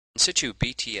In situ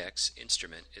BTX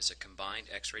instrument is a combined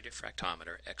X-ray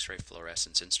diffractometer X-ray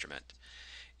fluorescence instrument.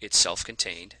 It's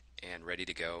self-contained and ready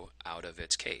to go out of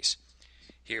its case.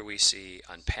 Here we see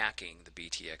unpacking the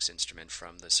BTX instrument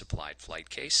from the supplied flight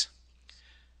case.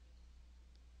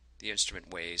 The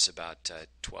instrument weighs about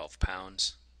 12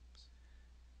 pounds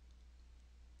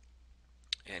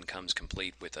and comes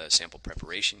complete with a sample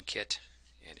preparation kit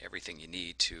and everything you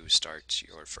need to start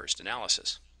your first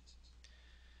analysis.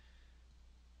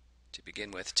 To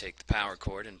begin with, take the power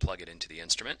cord and plug it into the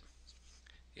instrument.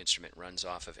 The instrument runs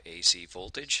off of AC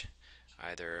voltage,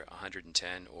 either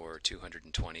 110 or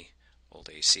 220 volt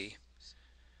AC.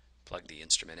 Plug the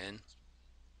instrument in.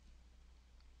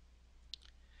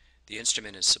 The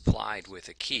instrument is supplied with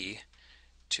a key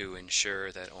to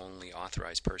ensure that only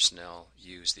authorized personnel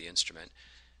use the instrument.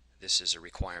 This is a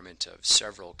requirement of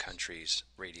several countries'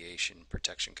 radiation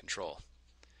protection control.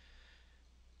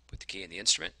 Put the key in the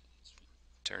instrument,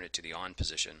 turn it to the on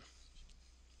position.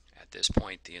 At this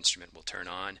point, the instrument will turn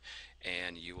on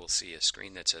and you will see a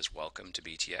screen that says Welcome to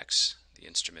BTX. The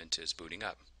instrument is booting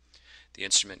up. The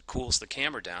instrument cools the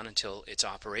camera down until it's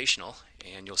operational,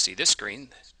 and you'll see this screen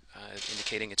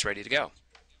indicating it's ready to go.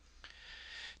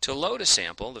 To load a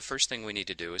sample, the first thing we need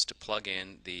to do is to plug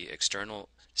in the external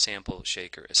sample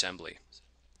shaker assembly.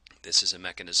 This is a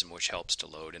mechanism which helps to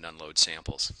load and unload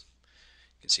samples.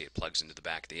 You can see it plugs into the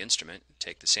back of the instrument.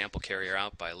 Take the sample carrier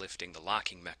out by lifting the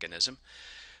locking mechanism.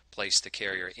 Place the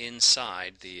carrier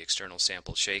inside the external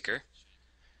sample shaker.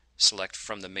 Select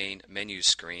from the main menu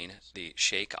screen the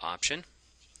shake option.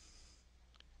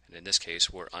 And in this case,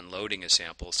 we're unloading a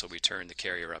sample, so we turn the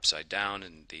carrier upside down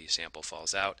and the sample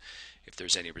falls out. If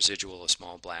there's any residual, a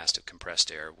small blast of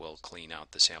compressed air will clean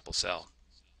out the sample cell.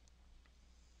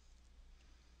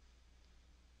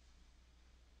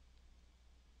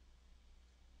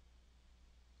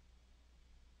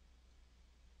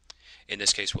 In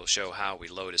this case, we'll show how we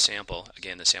load a sample.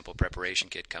 Again, the sample preparation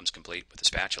kit comes complete with a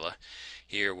spatula.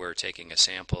 Here we're taking a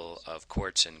sample of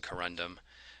quartz and corundum.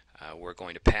 We're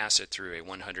going to pass it through a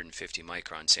 150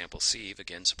 micron sample sieve,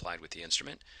 again supplied with the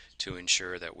instrument, to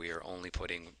ensure that we are only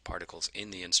putting particles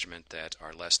in the instrument that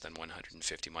are less than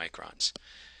 150 microns.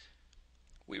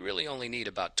 We really only need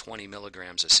about 20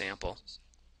 milligrams of sample,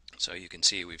 so you can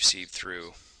see we've sieved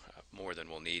through more than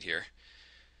we'll need here.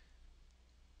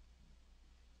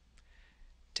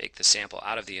 Take the sample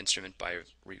out of the instrument by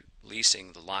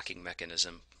releasing the locking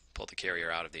mechanism. Pull the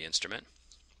carrier out of the instrument.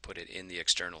 Put it in the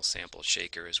external sample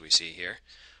shaker as we see here.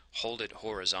 Hold it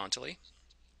horizontally.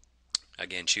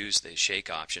 Again, choose the shake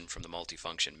option from the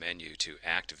multifunction menu to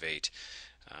activate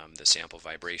the sample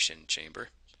vibration chamber.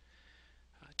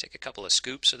 Take a couple of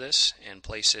scoops of this and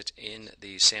place it in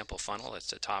the sample funnel at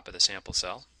the top of the sample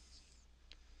cell.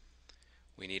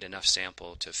 We need enough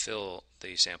sample to fill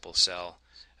the sample cell,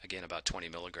 again about 20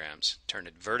 milligrams. Turn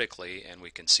it vertically and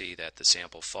we can see that the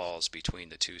sample falls between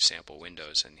the two sample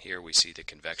windows, and here we see the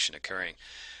convection occurring.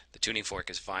 The tuning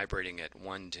fork is vibrating at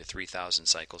 1 to 3,000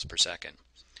 cycles per second.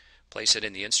 Place it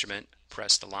in the instrument,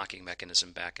 press the locking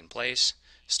mechanism back in place,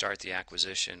 start the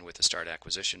acquisition with the Start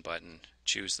Acquisition button,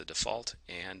 choose the default,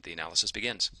 and the analysis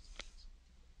begins.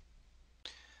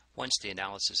 Once the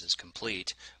analysis is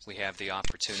complete, we have the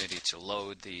opportunity to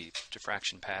load the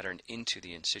diffraction pattern into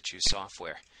the in situ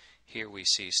software. Here we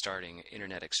see starting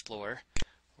Internet Explorer.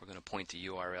 We're going to point the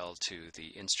URL to the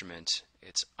instrument,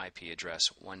 its IP address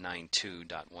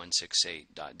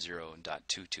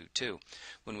 192.168.0.222.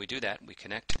 When we do that, we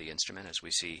connect to the instrument as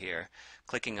we see here.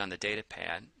 Clicking on the data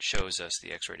pad shows us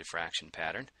the X-ray diffraction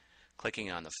pattern. Clicking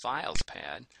on the Files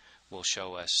pad will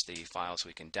show us the files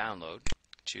we can download.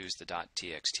 Choose the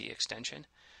 .txt extension,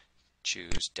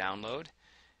 choose Download.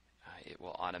 It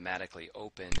will automatically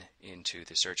open into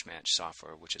the search match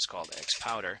software, which is called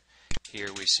Xpowder.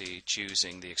 Here we see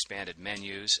choosing the expanded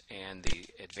menus and the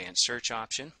advanced search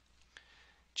option.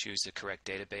 Choose the correct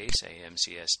database,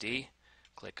 AMCSD.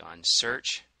 Click on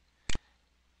Search,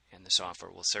 and the software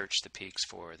will search the peaks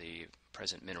for the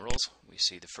present minerals. We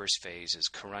see the first phase is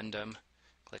corundum.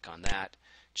 Click on that.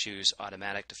 Choose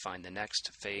Automatic to find the next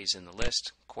phase in the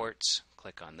list, quartz.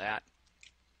 Click on that.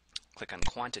 Click on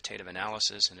Quantitative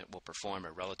Analysis, and it will perform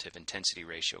a relative intensity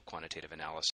ratio quantitative analysis.